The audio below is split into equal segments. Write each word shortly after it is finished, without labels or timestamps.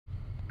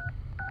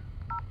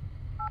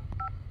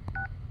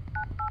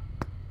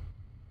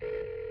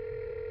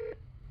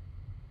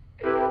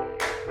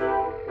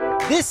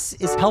This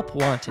is Help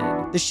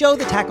Wanted, the show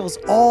that tackles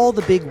all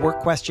the big work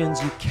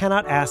questions you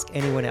cannot ask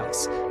anyone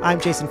else.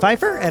 I'm Jason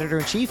Pfeiffer,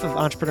 editor-in-chief of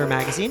Entrepreneur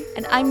Magazine.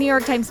 And I'm New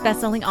York Times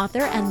bestselling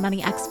author and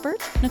money expert,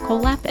 Nicole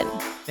Lapin.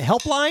 The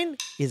helpline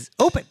is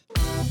open.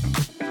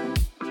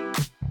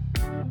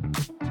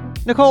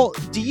 Nicole,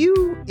 do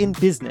you, in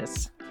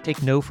business,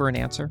 take no for an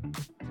answer?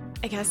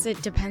 I guess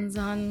it depends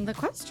on the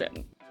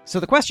question. So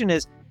the question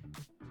is,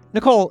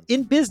 Nicole,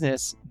 in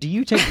business, do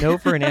you take no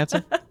for an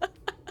answer?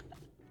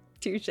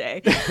 Touche.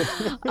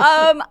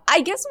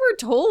 I guess we're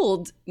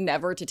told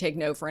never to take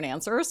no for an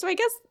answer. So I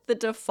guess the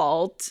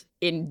default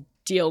in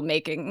deal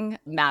making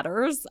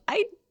matters.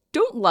 I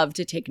don't love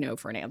to take no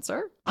for an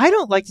answer. I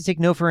don't like to take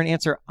no for an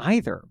answer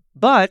either.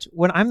 But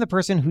when I'm the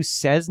person who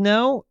says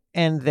no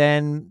and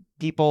then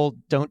people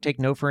don't take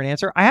no for an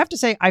answer, I have to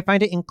say I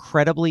find it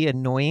incredibly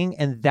annoying.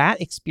 And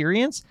that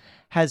experience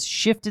has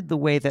shifted the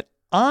way that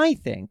I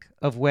think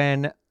of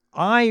when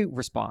I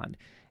respond.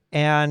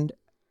 And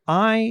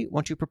I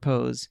want to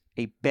propose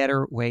a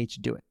better way to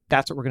do it.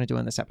 That's what we're going to do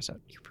in this episode.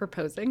 You're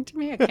proposing to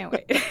me? I can't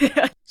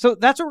wait. So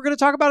that's what we're going to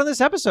talk about in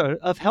this episode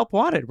of Help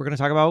Wanted. We're going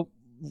to talk about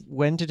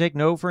when to take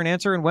no for an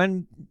answer and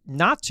when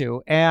not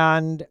to.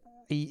 And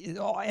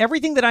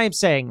everything that I am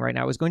saying right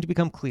now is going to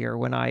become clear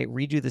when I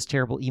read you this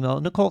terrible email.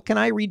 Nicole, can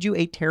I read you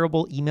a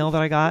terrible email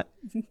that I got?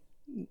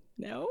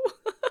 No.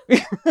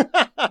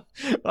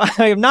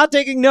 I am not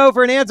taking no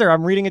for an answer.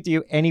 I'm reading it to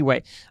you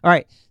anyway. All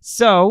right.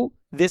 So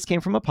this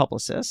came from a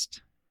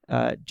publicist.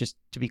 Just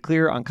to be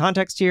clear on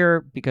context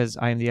here, because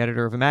I am the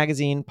editor of a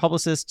magazine,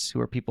 publicists, who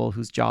are people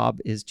whose job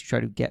is to try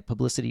to get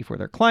publicity for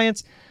their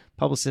clients,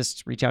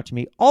 publicists reach out to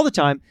me all the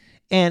time.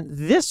 And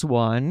this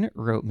one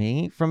wrote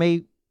me from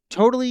a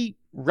totally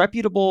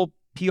reputable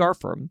PR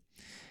firm.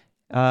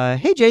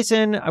 Hey,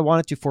 Jason, I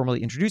wanted to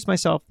formally introduce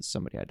myself. This is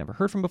somebody I'd never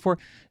heard from before.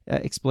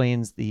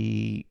 Explains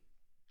the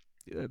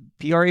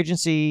PR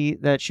agency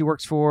that she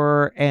works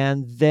for,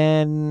 and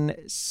then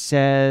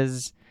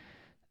says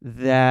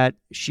that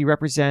she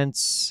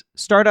represents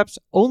startups,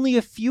 only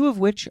a few of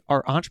which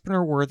are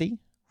entrepreneur worthy,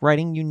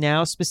 writing you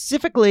now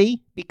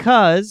specifically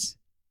because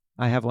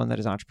I have one that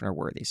is entrepreneur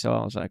worthy. So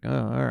I was like, oh,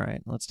 all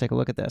right, let's take a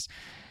look at this.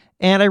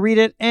 And I read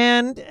it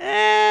and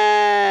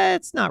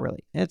it's not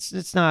really,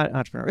 it's not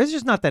entrepreneur. It's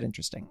just not that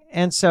interesting.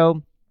 And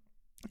so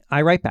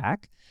I write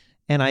back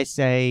and I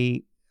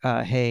say,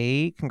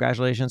 hey,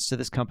 congratulations to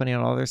this company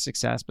on all their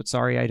success, but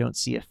sorry, I don't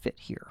see a fit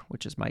here,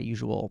 which is my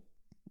usual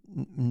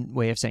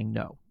way of saying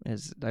no,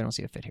 is I don't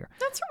see a fit here.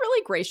 That's a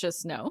really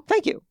gracious no.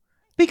 Thank you.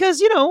 Because,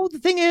 the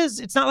thing is,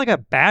 it's not like a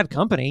bad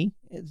company.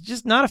 It's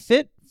just not a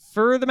fit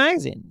for the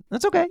magazine.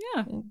 That's okay.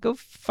 Yeah. Go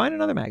find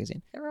another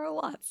magazine. There are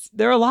lots.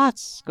 There are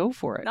lots. Go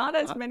for it. Not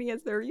as many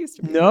as there used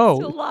to be. No.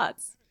 Still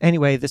lots.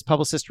 Anyway, this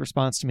publicist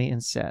responds to me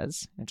and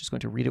says, I'm just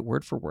going to read it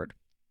word for word.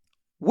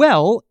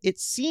 Well, it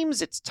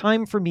seems it's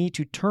time for me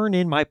to turn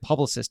in my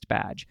publicist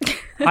badge.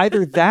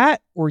 Either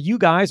that or you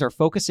guys are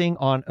focusing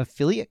on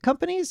affiliate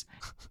companies.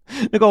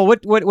 Nicole,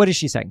 what is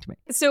she saying to me?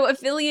 So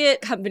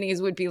affiliate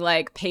companies would be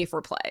like pay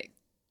for play.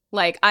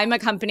 Like, I'm a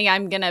company,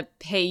 I'm going to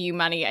pay you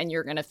money and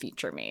you're going to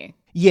feature me.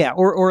 Yeah,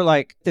 or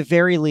like at the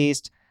very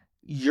least,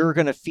 you're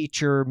going to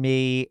feature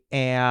me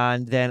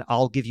and then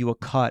I'll give you a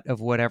cut of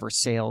whatever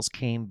sales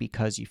came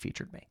because you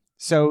featured me.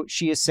 So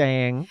she's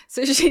saying,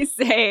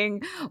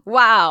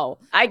 wow,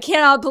 I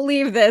cannot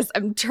believe this.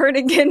 I'm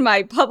turning in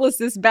my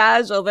publicist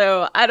badge,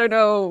 although I don't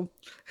know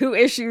who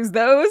issues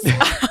those.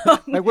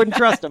 I wouldn't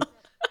trust them.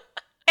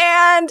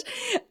 And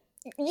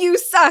you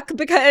suck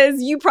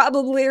because you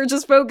probably are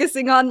just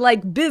focusing on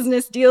like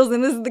business deals.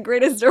 And this is the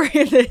greatest story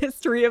in the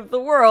history of the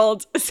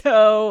world.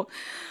 So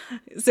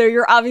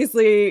you're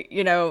obviously,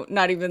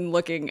 not even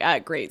looking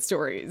at great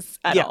stories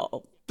at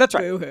all. That's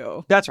right.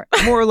 Boo-hoo. That's right.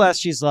 More or less,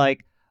 she's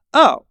like,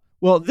 oh,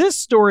 well, this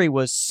story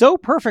was so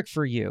perfect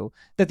for you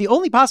that the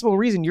only possible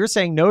reason you're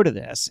saying no to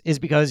this is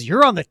because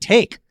you're on the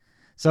take.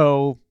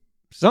 So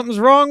something's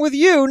wrong with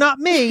you, not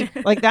me.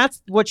 Like,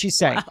 that's what she's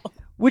saying, wow.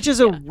 Which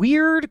is a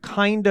weird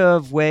kind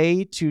of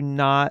way to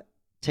not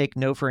take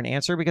no for an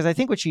answer, because I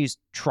think what she's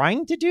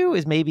trying to do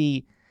is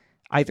maybe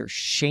either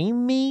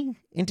shame me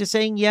into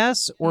saying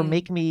yes or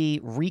make me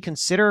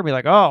reconsider, be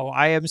like, oh,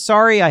 I am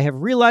sorry. I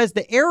have realized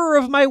the error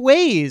of my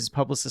ways,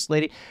 publicist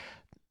lady.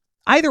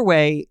 Either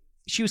way,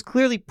 she was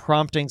clearly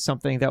prompting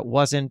something that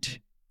wasn't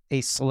a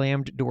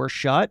slammed door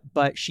shut,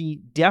 but she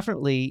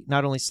definitely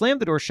not only slammed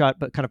the door shut,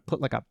 but kind of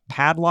put like a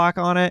padlock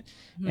on it,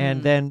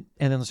 and then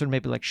sort of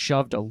maybe like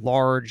shoved a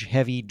large,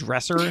 heavy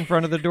dresser in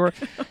front of the door.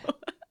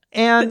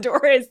 And the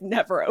door is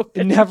never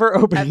open. Never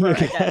opening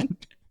again.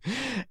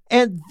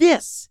 And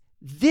this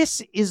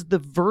is the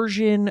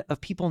version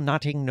of people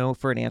not taking no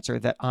for an answer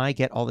that I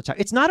get all the time.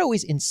 It's not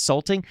always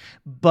insulting,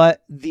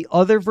 but the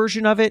other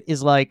version of it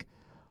is like,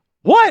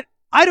 what?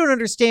 I don't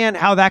understand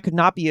how that could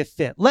not be a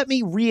fit. Let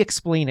me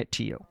re-explain it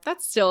to you.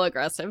 That's still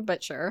aggressive,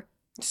 but sure.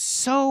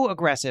 So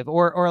aggressive.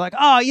 Or like,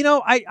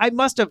 oh, I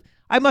must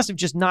have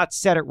just not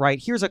said it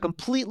right. Here's a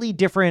completely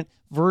different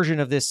version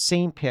of this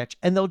same pitch.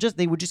 And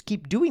they would just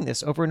keep doing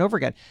this over and over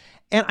again.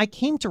 And I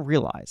came to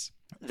realize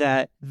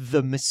that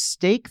the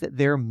mistake that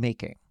they're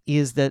making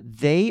is that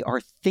they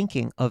are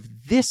thinking of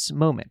this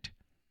moment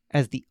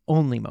as the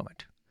only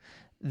moment,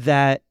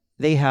 that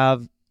they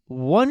have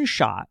one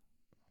shot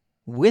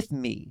with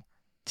me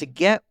to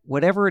get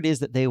whatever it is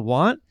that they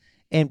want.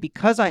 And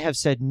because I have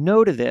said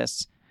no to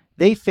this,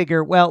 they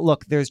figure, well,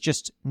 look, there's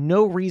just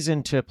no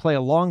reason to play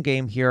a long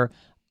game here.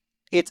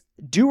 It's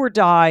do or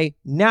die,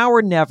 now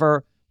or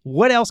never.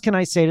 What else can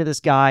I say to this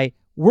guy?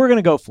 We're going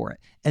to go for it.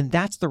 And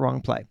that's the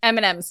wrong play.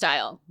 Eminem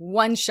style.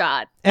 One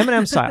shot.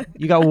 Eminem style.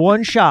 You got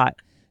one shot.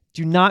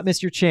 Do not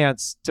miss your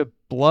chance to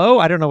blow.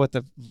 I don't know what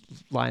the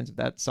lines of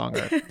that song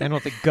are. I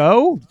don't think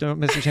go. Don't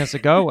miss your chance to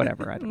go.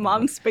 Whatever. I don't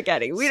Mom know.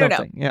 spaghetti. We Something.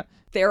 don't know. Yeah.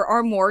 There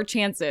are more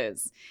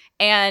chances.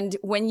 And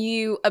when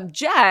you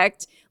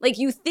object, like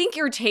you think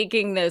you're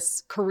taking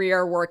this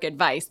career work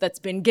advice that's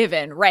been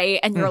given, right?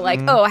 And you're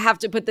like, oh, I have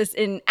to put this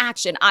in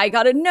action. I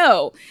got to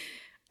know.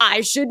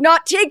 I should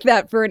not take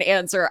that for an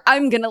answer.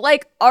 I'm going to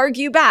like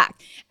argue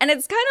back. And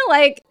it's kind of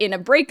like in a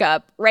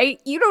breakup, right?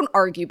 You don't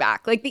argue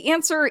back. Like the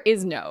answer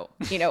is no.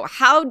 You know,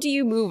 how do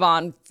you move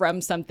on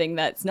from something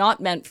that's not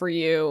meant for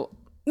you?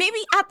 Maybe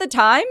at the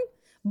time,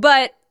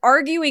 but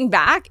arguing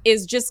back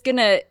is just going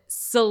to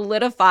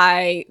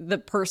solidify the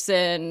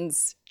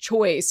person's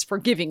choice for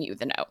giving you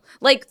the no.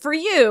 Like for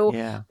you,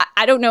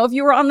 I don't know if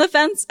you were on the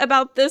fence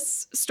about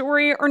this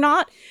story or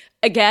not.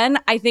 Again,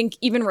 I think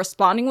even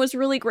responding was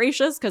really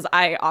gracious because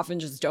I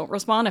often just don't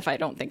respond if I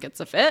don't think it's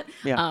a fit.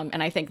 Yeah.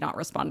 And I think not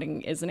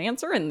responding is an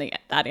answer, and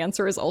that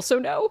answer is also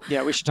no.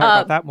 Yeah, we should talk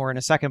about that more in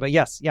a second. But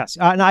yes.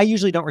 And I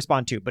usually don't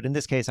respond too, but in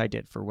this case I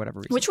did for whatever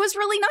reason. Which was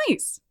really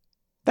nice.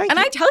 Thank you.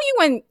 I tell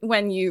you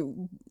when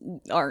you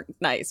aren't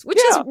nice, which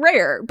is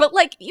rare, but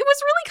like it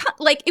was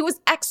really it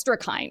was extra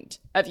kind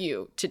of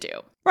you to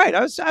do. Right.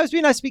 I was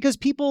being nice because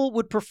people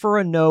would prefer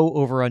a no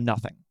over a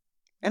nothing.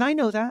 And I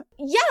know that.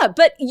 Yeah,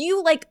 but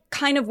you like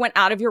kind of went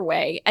out of your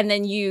way and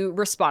then you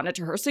responded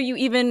to her. So you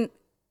even,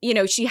 you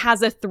know, she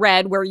has a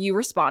thread where you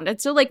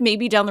responded. So like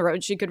maybe down the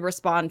road she could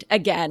respond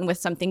again with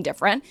something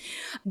different.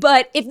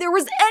 But if there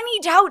was any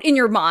doubt in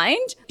your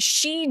mind,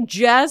 she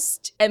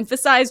just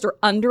emphasized or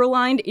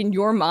underlined in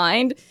your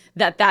mind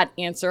that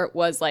answer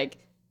was like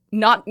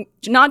not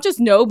just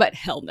no, but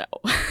hell no.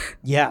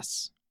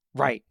 Yes.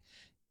 Right.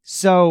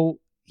 So,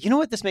 you know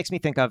what this makes me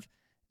think of?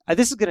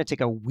 This is going to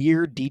take a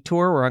weird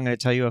detour where I'm going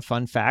to tell you a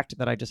fun fact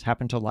that I just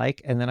happen to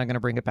like, and then I'm going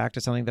to bring it back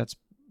to something that's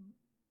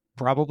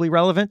probably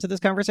relevant to this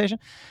conversation.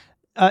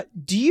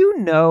 Do you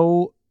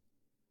know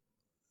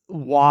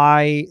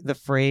why the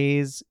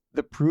phrase,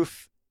 the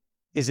proof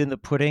is in the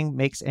pudding,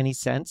 makes any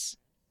sense?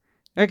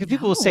 Right, because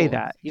people will say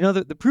that. You know,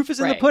 the proof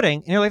is in the pudding,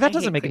 and you're like, that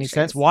doesn't make any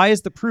sense. Why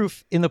is the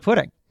proof in the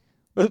pudding?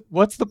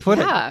 What's the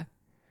pudding? Yeah,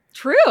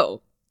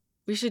 true.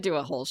 We should do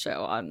a whole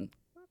show on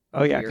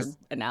because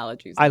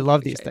analogies. I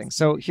love these things.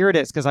 So here it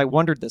is, because I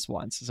wondered this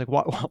once. It's like,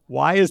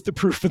 why is the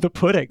proof of the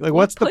pudding? Like,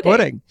 what's the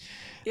pudding?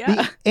 Yeah.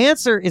 The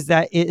answer is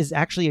that it is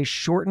actually a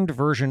shortened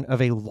version of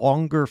a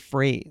longer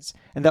phrase.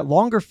 And that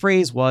longer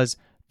phrase was,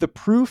 the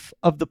proof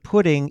of the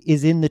pudding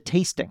is in the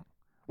tasting,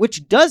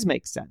 which does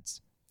make sense.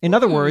 In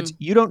other words,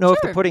 you don't know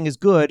if the pudding is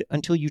good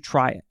until you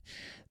try it.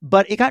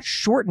 But it got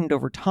shortened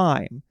over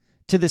time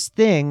to this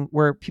thing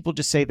where people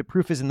just say the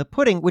proof is in the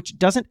pudding, which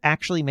doesn't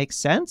actually make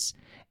sense.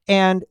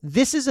 And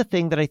this is a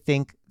thing that I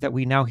think that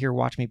we now here,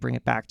 watch me bring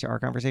it back to our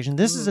conversation.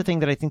 This is a thing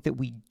that I think that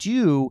we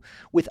do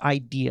with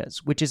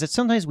ideas, which is that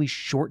sometimes we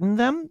shorten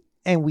them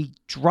and we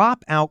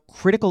drop out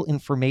critical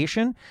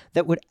information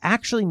that would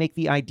actually make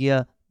the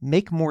idea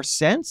make more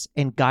sense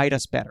and guide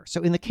us better.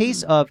 So in the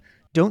case of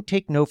don't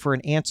take no for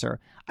an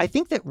answer, I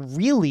think that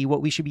really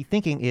what we should be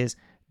thinking is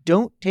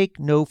don't take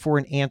no for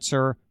an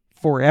answer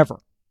forever.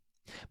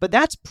 But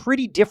that's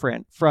pretty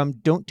different from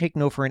don't take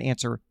no for an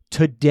answer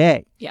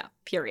today. Yeah,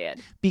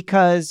 period.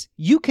 Because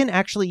you can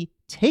actually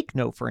take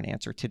no for an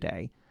answer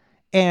today.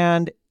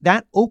 And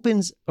that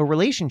opens a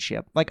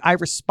relationship. Like, I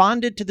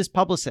responded to this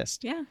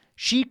publicist. Yeah.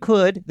 She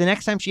could, the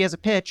next time she has a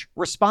pitch,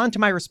 respond to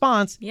my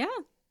response. Yeah.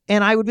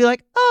 And I would be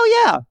like,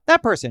 oh, yeah,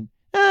 that person.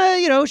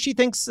 You know, she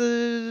thinks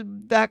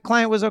that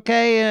client was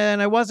okay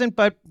and I wasn't,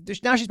 but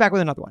now she's back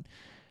with another one.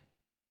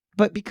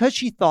 But because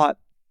she thought,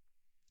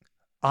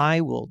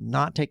 I will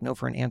not take no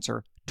for an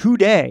answer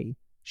today,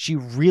 she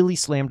really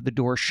slammed the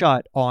door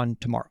shut on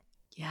tomorrow.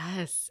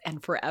 Yes,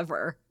 and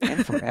forever.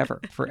 And forever.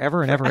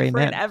 Forever and ever, amen.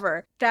 Forever and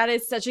ever. That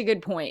is such a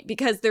good point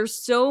because there's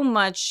so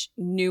much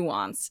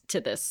nuance to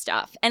this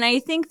stuff. And I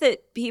think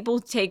that people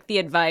take the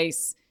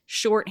advice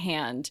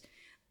shorthand.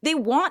 They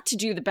want to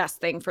do the best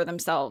thing for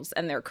themselves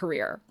and their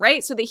career,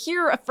 right? So they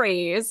hear a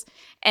phrase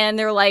and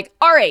they're like,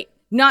 all right,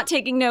 not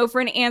taking no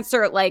for an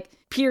answer, like,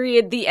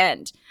 period, the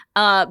end.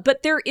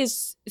 But there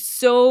is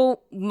so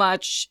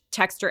much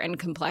texture and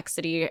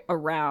complexity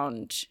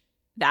around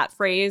that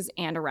phrase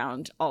and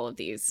around all of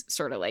these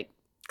sort of like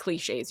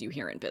cliches you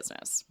hear in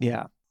business.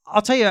 Yeah.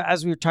 I'll tell you,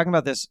 as we were talking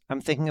about this,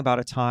 I'm thinking about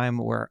a time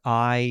where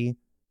I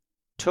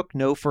took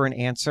no for an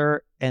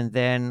answer and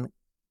then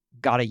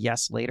got a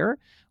yes later,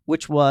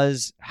 which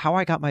was how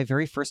I got my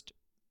very first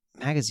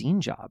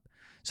magazine job.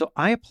 So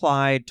I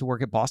applied to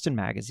work at Boston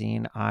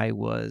Magazine. I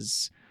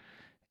was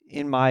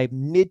in my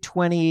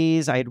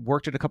mid-20s. I had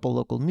worked at a couple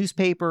local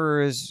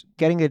newspapers.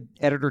 Getting an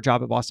editor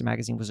job at Boston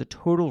Magazine was a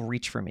total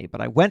reach for me,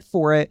 but I went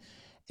for it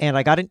and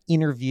I got an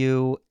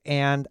interview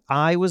and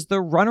I was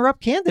the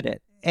runner-up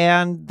candidate.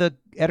 And the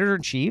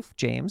editor-in-chief,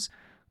 James,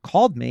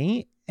 called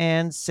me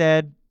and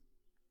said,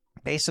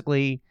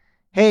 basically,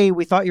 hey,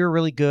 we thought you were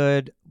really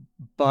good,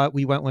 but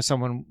we went with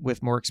someone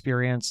with more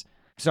experience.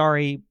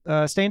 Sorry,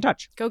 stay in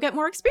touch. Go get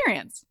more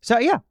experience. So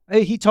yeah,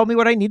 he told me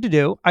what I need to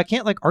do. I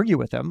can't argue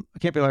with him. I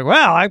can't be like,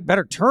 well, I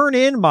better turn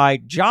in my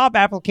job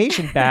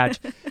application badge.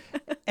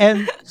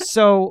 And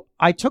so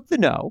I took the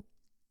no,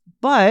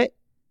 but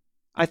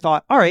I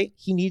thought, all right,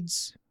 he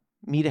needs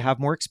me to have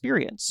more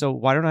experience. So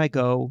why don't I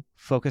go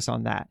focus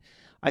on that?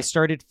 I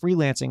started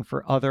freelancing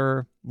for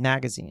other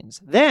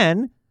magazines.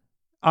 Then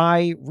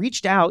I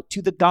reached out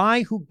to the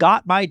guy who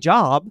got my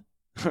job,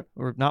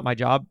 or not my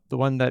job, the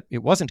one that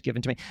it wasn't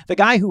given to me, the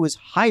guy who was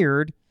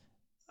hired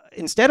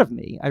instead of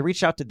me. I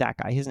reached out to that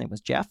guy. His name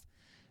was Jeff.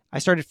 I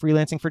started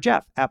freelancing for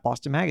Jeff at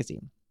Boston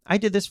Magazine. I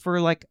did this for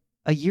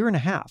a year and a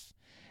half.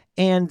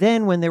 And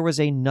then when there was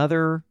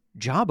another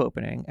job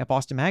opening at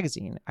Boston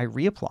Magazine, I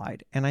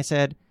reapplied and I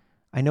said,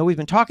 I know we've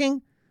been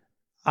talking.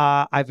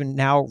 I've been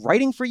now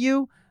writing for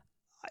you.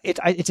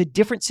 It's a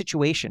different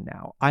situation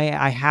now.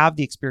 I have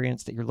the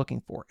experience that you're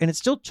looking for. And it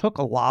still took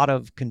a lot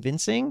of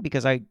convincing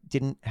because I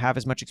didn't have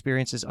as much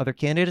experience as other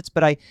candidates,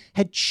 but I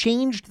had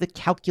changed the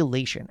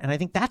calculation. And I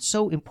think that's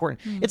so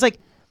important. Mm. It's like,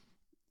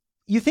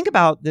 you think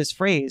about this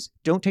phrase,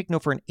 don't take no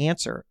for an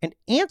answer. An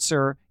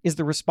answer is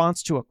the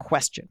response to a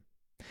question.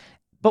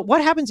 But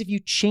what happens if you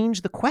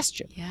change the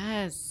question?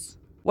 Yes.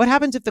 What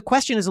happens if the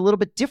question is a little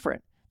bit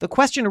different? The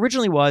question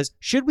originally was,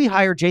 should we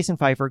hire Jason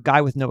Pfeiffer,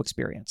 guy with no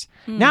experience?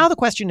 Now the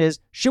question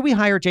is, should we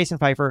hire Jason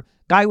Pfeiffer,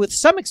 guy with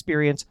some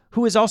experience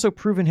who has also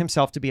proven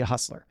himself to be a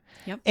hustler?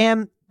 Yep.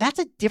 And that's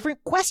a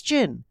different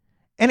question.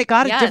 And it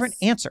got a different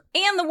answer.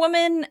 And the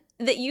woman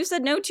that you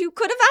said no to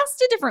could have asked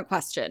a different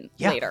question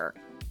later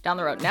down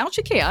the road. Now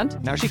she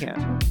can't. Now she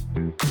can't.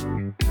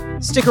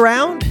 Stick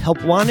around.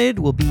 Help Wanted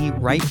will be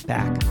right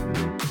back.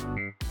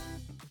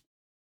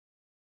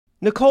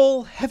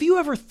 Nicole, have you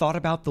ever thought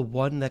about the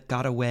one that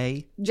got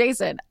away?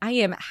 Jason, I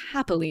am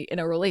happily in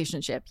a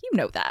relationship. You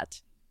know that.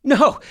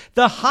 No,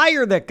 the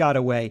hire that got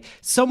away.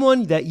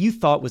 Someone that you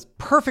thought was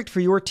perfect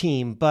for your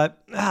team,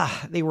 but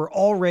they were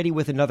already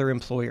with another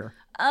employer.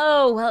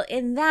 Oh, well,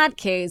 in that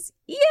case,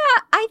 yeah,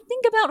 I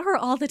think about her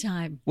all the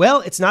time.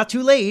 Well, it's not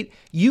too late.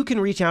 You can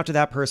reach out to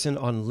that person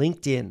on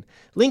LinkedIn.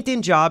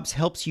 LinkedIn Jobs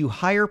helps you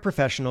hire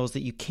professionals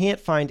that you can't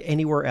find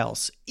anywhere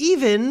else,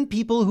 even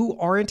people who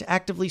aren't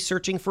actively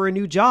searching for a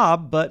new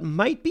job, but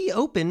might be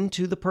open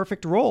to the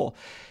perfect role.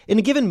 In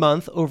a given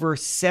month, over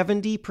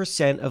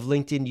 70% of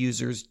LinkedIn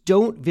users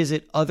don't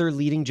visit other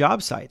leading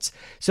job sites.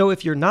 So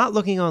if you're not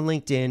looking on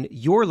LinkedIn,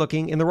 you're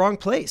looking in the wrong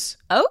place.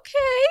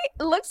 Okay,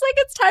 looks like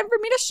it's time for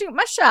me to shoot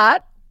my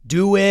shot.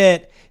 Do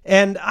it.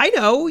 And I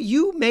know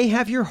you may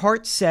have your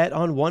heart set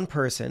on one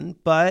person,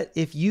 but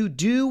if you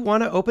do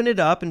want to open it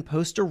up and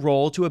post a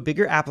role to a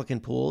bigger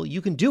applicant pool,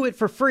 you can do it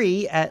for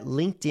free at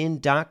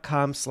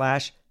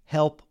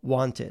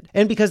linkedin.com/helpwanted.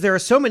 And because there are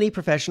so many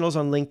professionals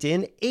on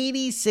LinkedIn,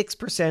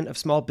 86% of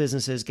small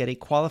businesses get a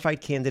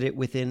qualified candidate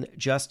within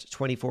just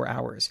 24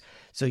 hours.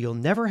 So you'll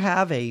never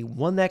have a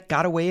one that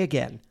got away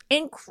again.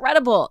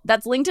 Incredible.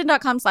 That's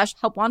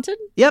linkedin.com/helpwanted?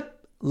 Yep.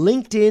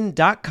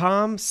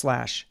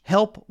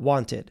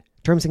 LinkedIn.com/helpwanted.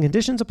 Terms and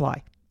conditions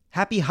apply.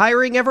 Happy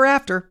hiring ever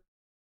after.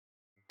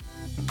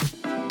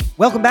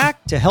 Welcome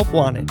back to Help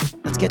Wanted.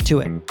 Let's get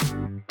to it.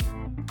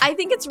 I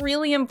think it's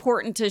really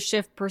important to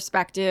shift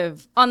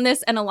perspective on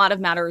this and a lot of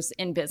matters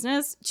in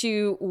business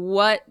to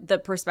what the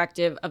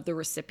perspective of the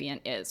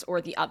recipient is or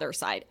the other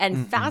side.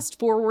 And fast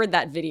forward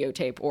that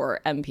videotape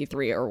or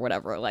MP3 or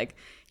whatever, like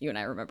you and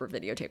I remember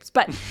videotapes.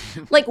 But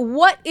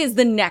what is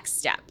the next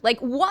step?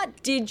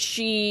 What did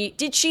she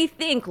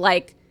think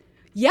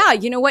yeah,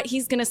 you know what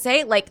he's going to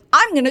say?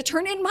 I'm going to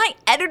turn in my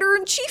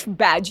editor-in-chief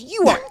badge.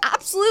 You are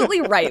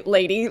absolutely right,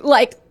 lady.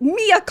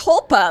 Mea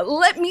culpa.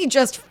 Let me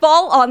just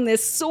fall on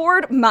this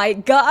sword. My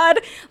God.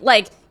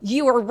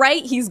 You are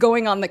right. He's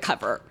going on the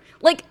cover.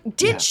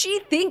 Did she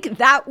think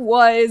that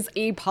was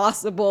a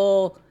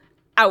possible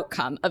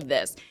outcome of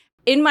this?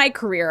 In my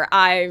career,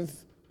 I've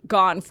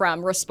gone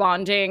from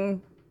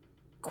responding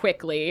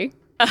quickly,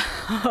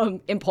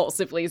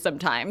 impulsively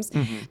sometimes,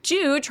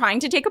 to trying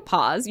to take a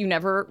pause. You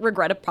never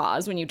regret a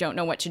pause when you don't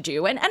know what to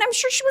do. And I'm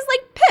sure she was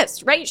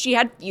pissed, right? She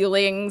had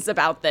feelings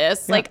about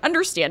this. Yeah.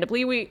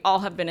 Understandably, we all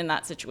have been in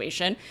that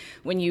situation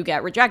when you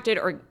get rejected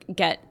or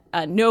get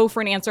a no for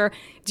an answer.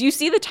 Do you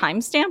see the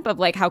timestamp of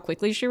how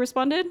quickly she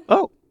responded?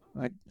 Oh,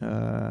 let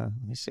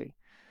me see.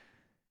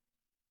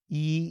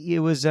 It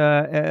was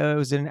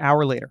an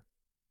hour later.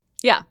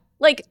 Yeah,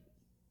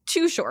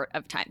 too short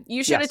of time.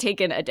 You should have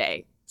taken a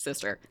day,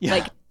 sister.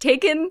 Yeah.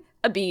 Taken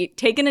a beat,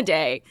 taken a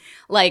day,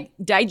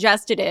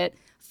 digested it,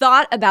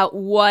 thought about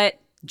what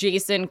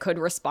Jason could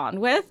respond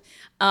with,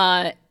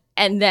 and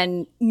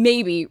then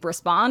maybe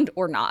respond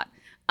or not.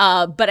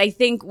 But I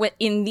think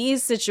in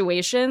these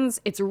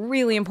situations, it's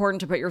really important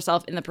to put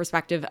yourself in the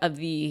perspective of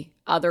the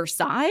other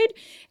side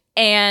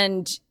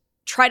and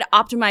try to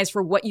optimize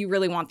for what you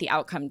really want the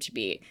outcome to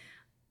be.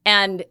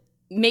 And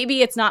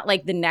maybe it's not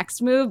like the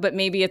next move, but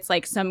maybe it's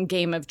like some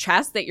game of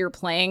chess that you're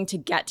playing to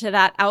get to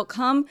that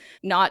outcome,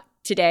 not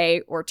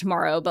today or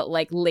tomorrow, but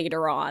like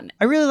later on.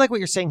 I really like what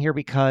you're saying here,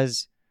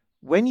 because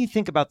when you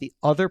think about the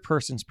other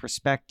person's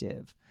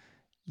perspective,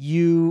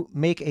 you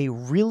make a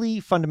really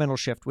fundamental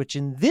shift, which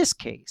in this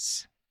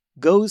case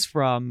goes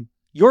from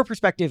your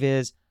perspective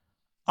is,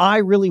 I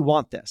really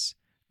want this.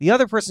 The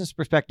other person's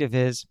perspective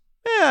is,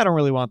 I don't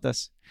really want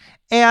this.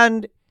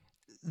 And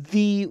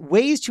the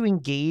ways to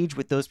engage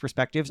with those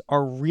perspectives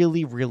are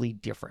really, really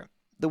different.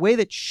 The way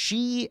that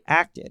she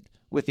acted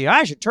with the,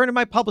 I should turn in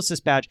my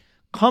publicist badge,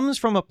 comes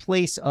from a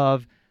place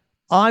of,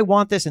 I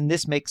want this and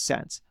this makes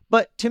sense.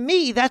 But to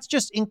me, that's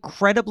just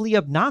incredibly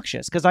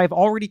obnoxious, because I've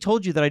already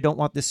told you that I don't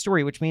want this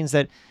story, which means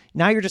that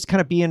now you're just kind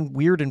of being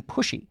weird and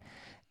pushy.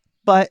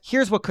 But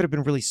here's what could have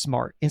been really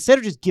smart. Instead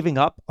of just giving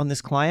up on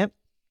this client,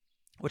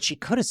 what she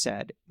could have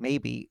said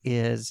maybe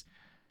is,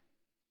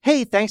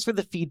 hey, thanks for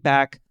the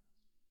feedback.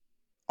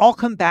 I'll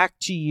come back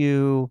to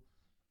you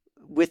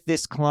with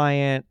this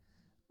client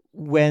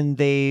when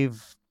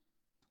they've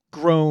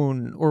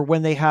grown, or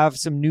when they have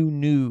some new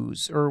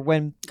news, or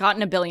when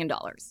gotten $1 billion.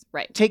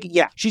 Right.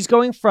 She's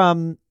going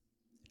from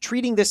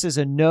treating this as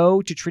a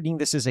no to treating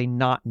this as a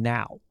not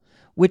now,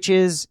 which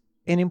is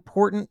an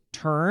important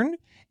turn.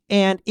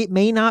 And it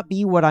may not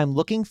be what I'm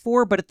looking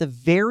for, but at the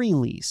very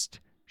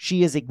least,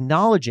 she is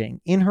acknowledging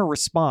in her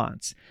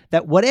response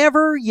that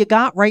whatever you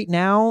got right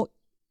now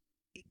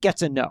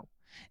gets a no.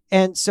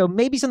 And so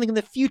maybe something in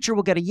the future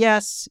will get a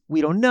yes. We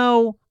don't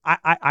know.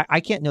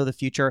 I can't know the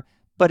future.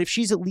 But if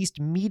she's at least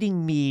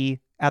meeting me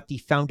at the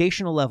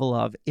foundational level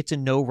of it's a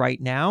no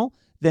right now,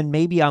 then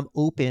maybe I'm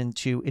open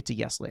to it's a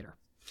yes later.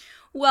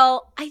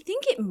 Well, I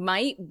think it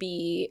might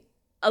be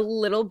a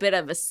little bit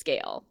of a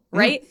scale,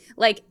 right?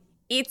 Like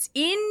it's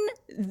in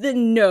the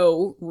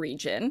no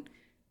region,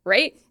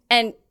 right?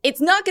 And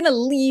it's not going to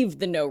leave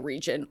the no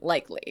region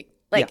likely.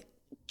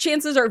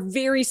 Chances are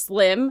very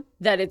slim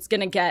that it's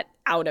going to get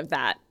out of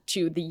that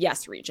to the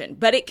yes region.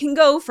 But it can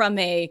go from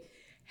a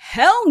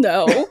hell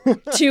no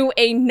to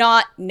a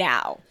not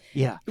now.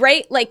 Yeah.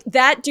 Right? Like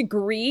that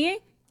degree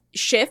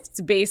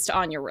shifts based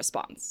on your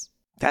response.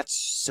 That's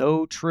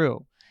so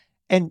true.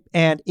 And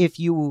if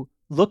you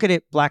look at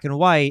it black and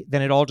white,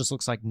 then it all just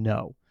looks like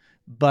no.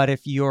 But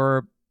if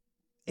you're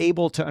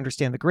able to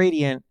understand the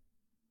gradient,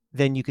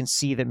 then you can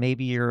see that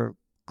maybe you're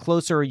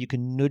closer, or you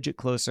can nudge it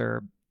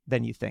closer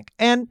than you think.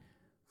 And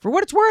for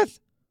what it's worth,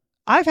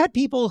 I've had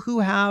people who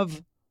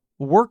have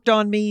worked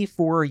on me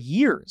for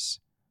years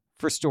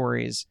for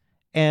stories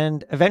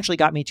and eventually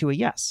got me to a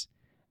yes.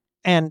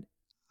 And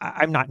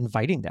I'm not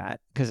inviting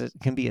that because it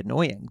can be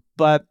annoying,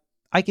 but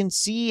I can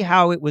see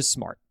how it was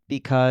smart,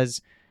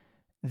 because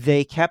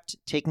they kept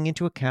taking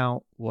into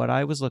account what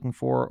I was looking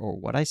for or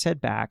what I said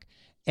back,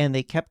 and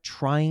they kept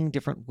trying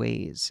different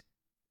ways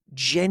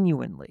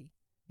genuinely,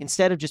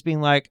 instead of just being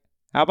like,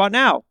 how about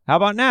now? How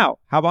about now?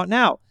 How about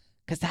now?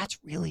 Because that's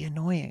really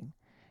annoying.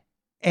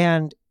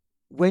 And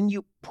when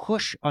you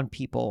push on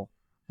people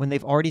when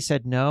they've already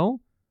said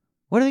no,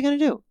 what are they going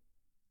to do?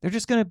 They're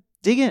just going to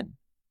dig in,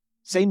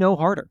 say no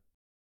harder.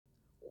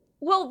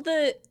 Well,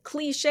 the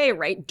cliche,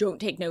 right? Don't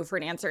take no for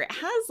an answer. It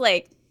has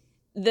like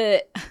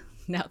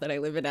now that I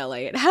live in LA,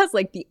 it has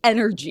like the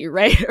energy,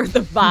 right? Or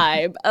the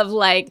vibe of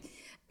like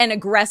an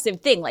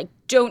aggressive thing. Like,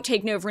 don't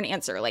take no for an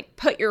answer. Like,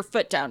 put your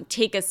foot down,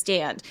 take a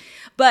stand.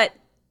 But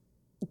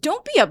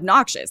don't be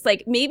obnoxious.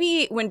 Like,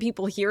 maybe when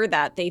people hear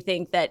that, they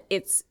think that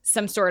it's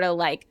some sort of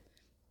like,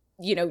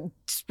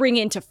 spring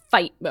into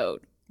fight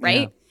mode,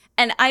 right? Yeah.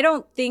 And I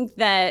don't think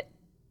that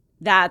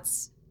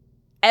that's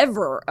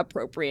ever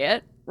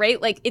appropriate,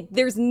 right? Like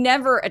there's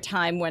never a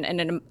time when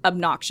an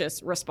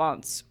obnoxious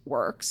response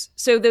works.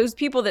 So those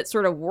people that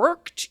sort of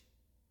worked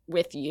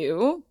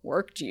you,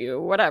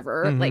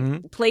 whatever,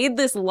 like played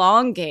this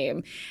long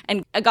game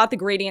and got the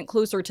gradient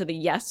closer to the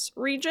yes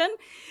region.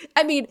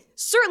 I mean,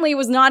 certainly it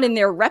was not in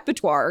their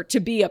repertoire to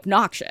be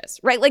obnoxious,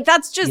 right? Like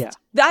that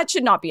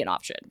should not be an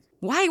option.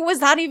 Why was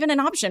that even an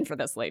option for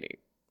this lady?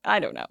 I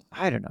don't know.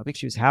 Because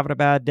she was having a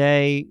bad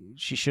day.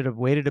 She should have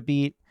waited a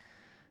beat.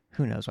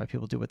 Who knows why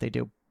people do what they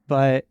do,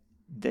 but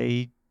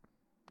they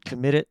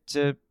commit it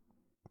to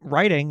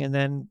writing and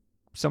then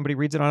somebody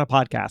reads it on a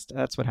podcast.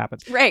 That's what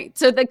happens. Right.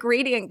 So the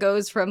gradient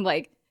goes from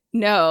like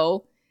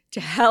no to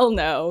hell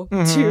no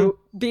to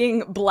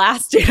being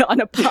blasted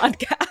on a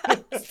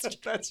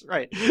podcast. That's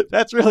right.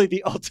 That's really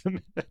the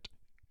ultimate.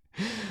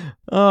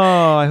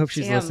 Oh, I hope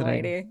she's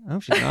listening. Lady. I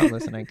hope she's not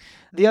listening.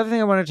 The other thing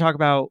I wanted to talk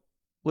about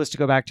was to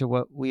go back to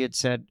what we had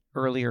said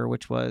earlier,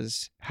 which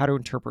was how to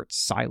interpret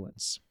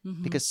silence.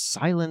 Because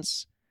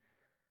silence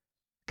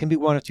can be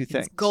one of two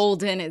things. It's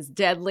golden, it's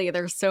deadly.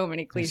 There's so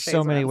many cliches. There's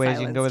so many ways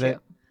you can go with it.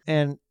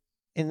 And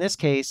in this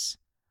case,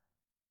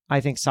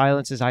 I think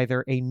silence is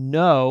either a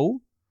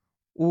no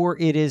or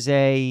it is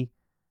a,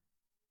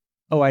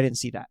 oh, I didn't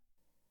see that.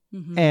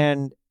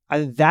 And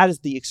that is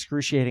the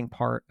excruciating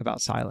part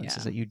about silence,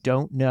 is that you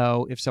don't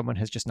know if someone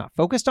has just not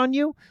focused on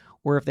you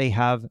or if they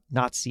have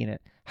not seen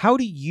it. How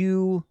do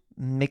you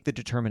make the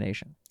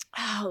determination?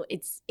 Oh,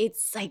 it's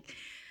like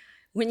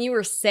when you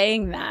were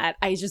saying that,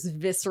 I just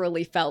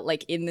viscerally felt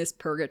like in this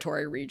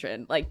purgatory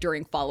region, like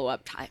during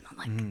follow-up time. I'm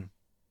like,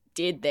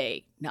 did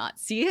they not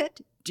see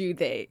it? Do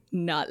they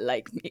not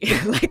like me?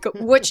 Like,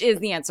 which is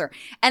the answer?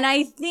 And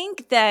I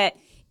think that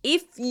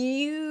if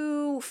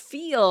you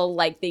feel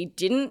like they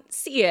didn't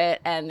see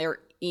it and their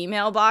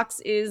email box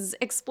is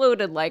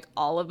exploded, like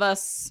all of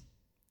us,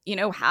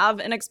 have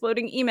an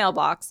exploding email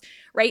box,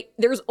 right?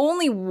 There's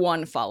only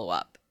one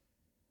follow-up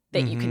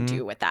that you can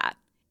do with that.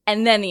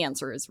 And then the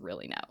answer is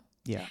really no.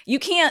 Yeah. You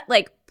can't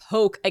like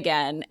poke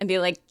again and be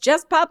like,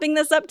 just popping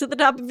this up to the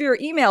top of your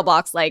email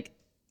box, like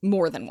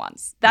more than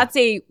once. That's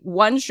a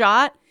one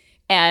shot.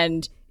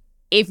 And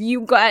if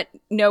you got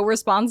no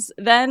response,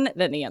 then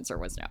the answer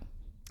was no.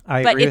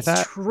 I agree with that.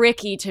 But it's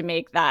tricky to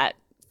make that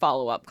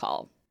follow-up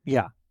call.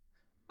 Yeah.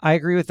 I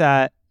agree with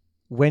that.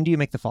 When do you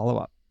make the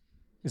follow-up?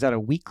 Is that a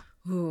week?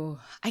 Ooh,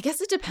 I guess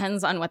it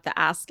depends on what the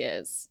ask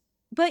is.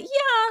 But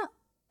yeah,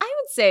 I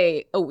would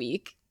say a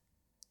week.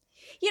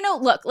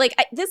 Look,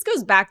 this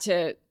goes back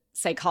to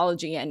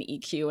psychology and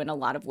EQ in a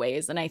lot of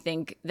ways. And I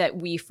think that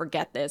we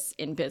forget this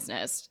in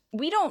business.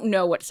 We don't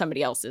know what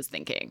somebody else is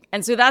thinking.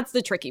 And so that's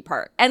the tricky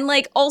part. And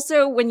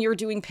also when you're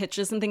doing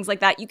pitches and things like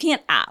that, you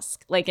can't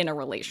ask in a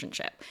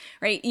relationship,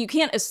 right? You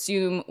can't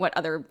assume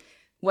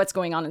what's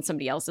going on in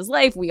somebody else's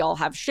life. We all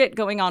have shit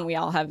going on. We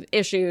all have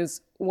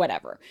issues,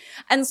 whatever.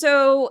 And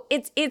so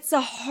it's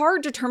a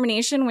hard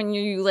determination when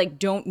you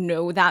don't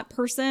know that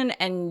person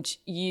and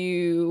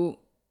you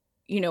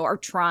are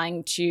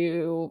trying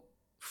to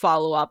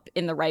follow up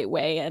in the right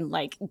way and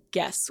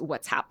guess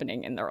what's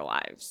happening in their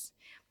lives.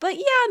 But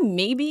yeah,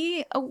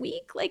 maybe a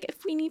week,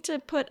 if we need to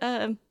put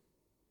a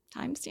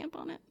timestamp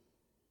on it.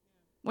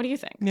 What do you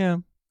think? Yeah,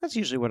 that's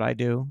usually what I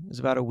do, is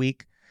about a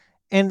week.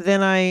 And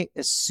then I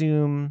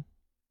assume,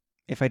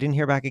 if I didn't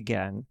hear back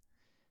again,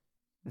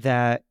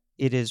 that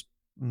it is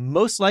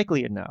most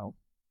likely a no.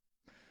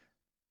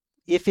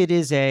 If it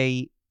is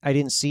I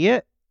didn't see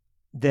it,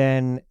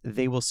 then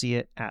they will see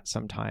it at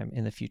some time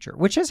in the future,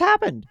 which has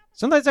happened.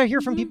 Sometimes I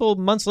hear from people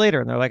months later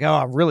and they're like, oh,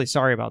 I'm really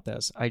sorry about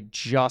this. I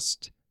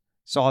just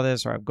saw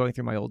this, or I'm going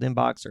through my old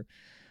inbox or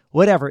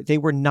whatever. They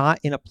were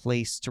not in a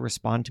place to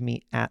respond to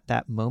me at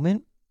that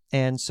moment.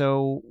 And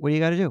so what do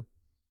you got to do?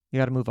 You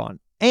got to move on.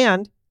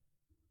 And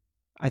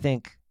I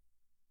think,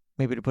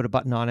 maybe to put a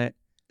button on it,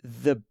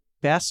 the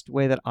best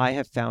way that I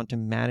have found to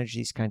manage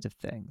these kinds of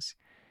things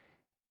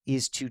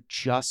is to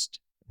just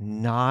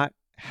not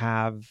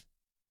have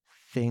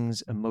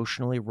things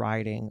emotionally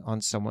riding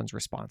on someone's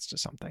response to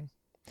something.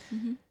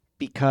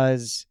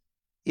 Because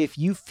if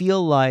you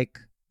feel like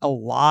a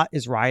lot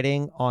is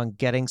riding on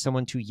getting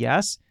someone to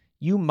yes,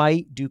 you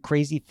might do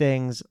crazy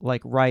things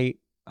like write,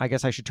 I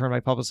guess I should turn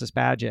my publicist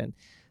badge in.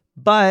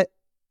 But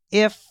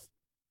if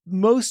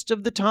most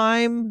of the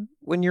time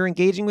when you're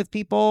engaging with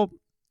people,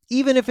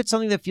 even if it's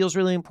something that feels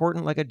really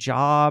important, like a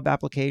job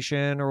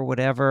application or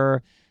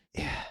whatever,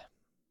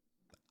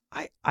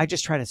 I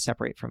just try to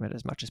separate from it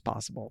as much as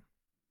possible.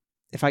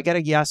 If I get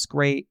a yes,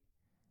 great.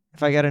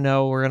 If I get a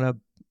no, we're going to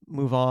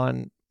move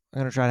on. I'm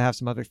going to try to have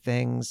some other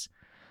things.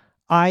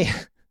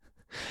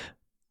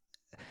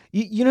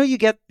 You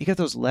get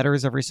those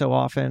letters every so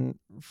often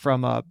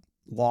from a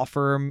law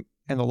firm,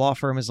 and the law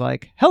firm is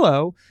like,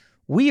 hello,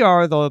 we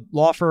are the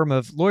law firm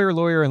of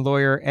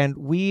lawyer, and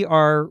we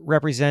are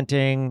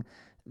representing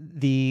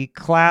the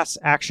class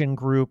action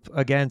group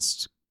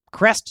against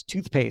Crest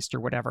toothpaste or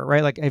whatever,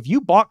 right? If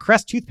you bought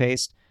Crest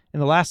toothpaste in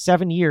the last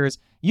 7 years,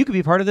 you could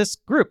be part of this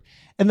group.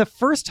 And the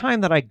first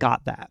time that I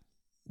got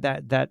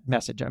that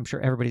message, I'm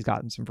sure everybody's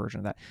gotten some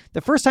version of that.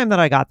 The first time that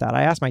I got that,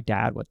 I asked my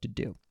dad what to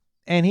do.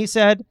 And he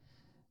said,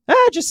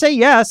 just say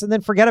yes and then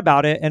forget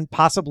about it. And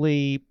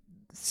possibly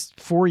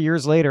 4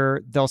 years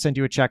later, they'll send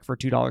you a check for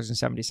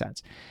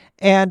 $2.70.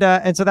 And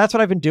so that's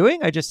what I've been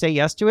doing. I just say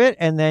yes to it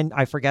and then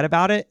I forget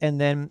about it and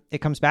then it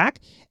comes back.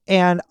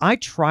 And I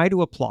try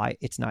to apply.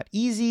 It's not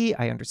easy.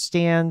 I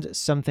understand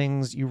some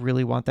things you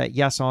really want that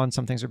yes on.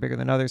 Some things are bigger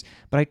than others.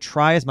 But I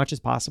try as much as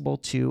possible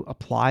to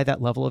apply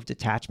that level of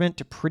detachment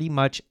to pretty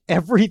much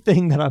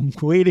everything that I'm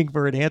waiting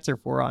for an answer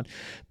for on.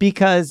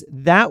 Because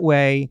that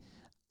way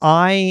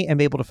I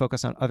am able to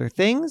focus on other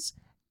things.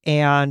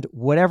 And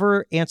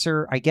whatever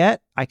answer I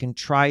get, I can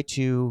try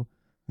to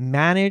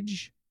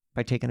manage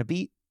by taking a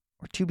beat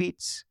or 2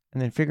 beats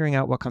and then figuring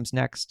out what comes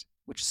next,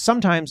 which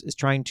sometimes is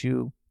trying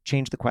to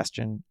change the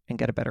question and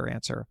get a better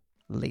answer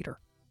later.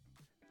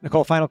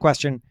 Nicole, final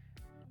question.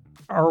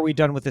 Are we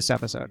done with this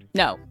episode?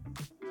 No.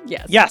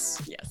 Yes.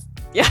 Yes. Yes.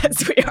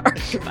 Yes, we are.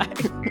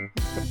 Goodbye.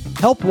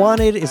 Help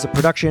Wanted is a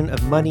production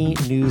of Money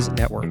News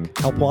Network.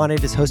 Help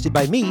Wanted is hosted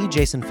by me,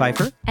 Jason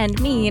Pfeiffer. And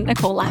me,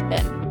 Nicole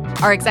Lappin.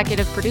 Our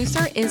executive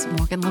producer is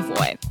Morgan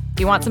Lavoie.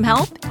 Do you want some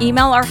help?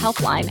 Email our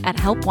helpline at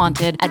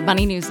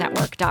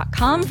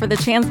helpwanted@moneynewsnetwork.com for the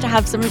chance to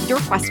have some of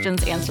your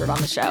questions answered on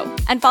the show.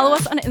 And follow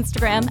us on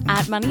Instagram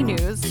at Money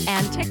News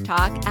and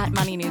TikTok at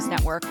Money News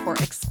Network for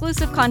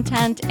exclusive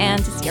content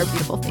and to see our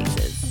beautiful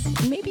faces.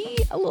 And maybe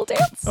a little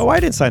dance. Oh, I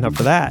didn't sign up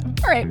for that.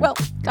 All right, well,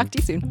 talk to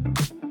you soon.